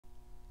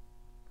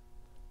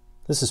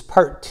This is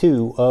part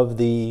 2 of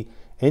the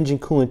engine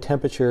coolant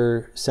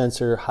temperature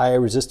sensor high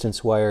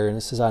resistance wire, and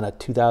this is on a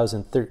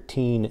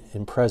 2013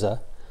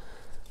 Impreza.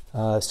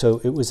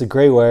 So it was a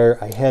gray wire.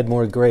 I had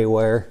more gray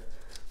wire.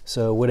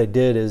 So what I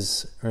did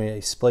is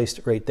I spliced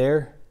it right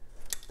there.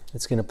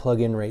 It's going to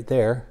plug in right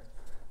there.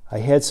 I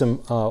had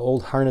some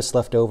old harness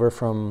left over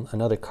from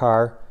another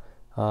car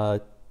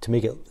to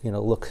make it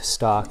look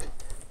stock.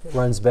 It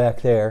runs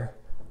back there,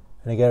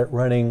 and I got it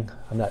running.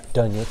 I'm not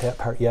done with that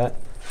part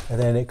yet. And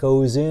then it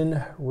goes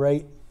in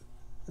right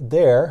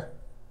there,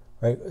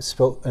 right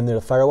under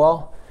the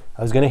firewall.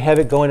 I was going to have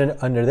it going in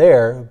under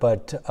there,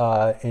 but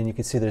and you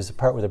can see there's a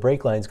part where the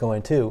brake line's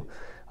going too,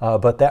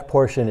 but that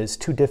portion is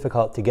too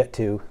difficult to get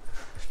to,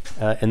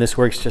 and this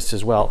works just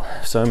as well.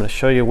 So I'm going to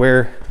show you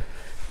where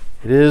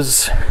it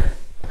is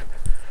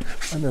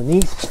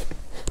underneath.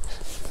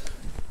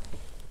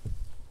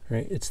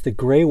 Right, it's the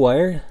gray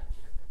wire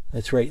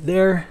that's right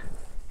there,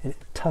 and it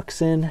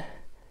tucks in.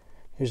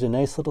 There's a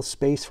nice little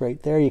space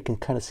right there. You can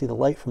kind of see the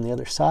light from the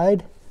other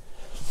side.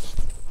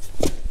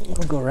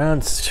 We'll go around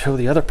and show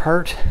the other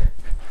part.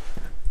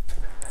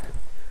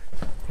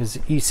 Here's the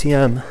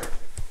ECM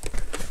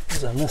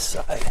is on this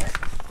side.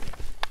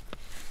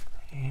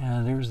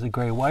 And there's the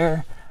gray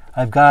wire.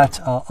 I've got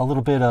a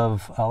little bit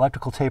of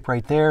electrical tape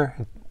right there,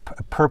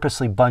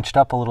 purposely bunched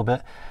up a little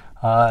bit,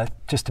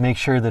 just to make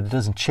sure that it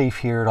doesn't chafe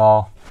here at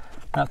all.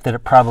 Not that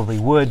it probably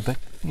would, but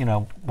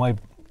why?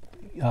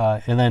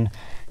 And then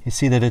you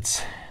see that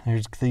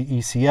there's the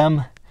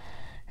ECM,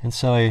 and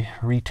so I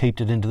retaped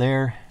it into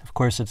there. Of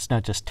course, it's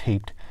not just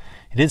taped.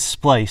 It is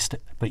spliced,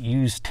 but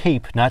you use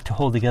tape not to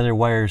hold together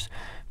wires,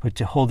 but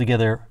to hold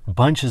together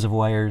bunches of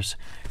wires,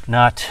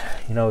 not,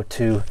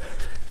 to,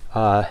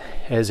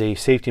 as a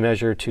safety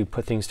measure to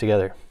put things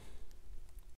together.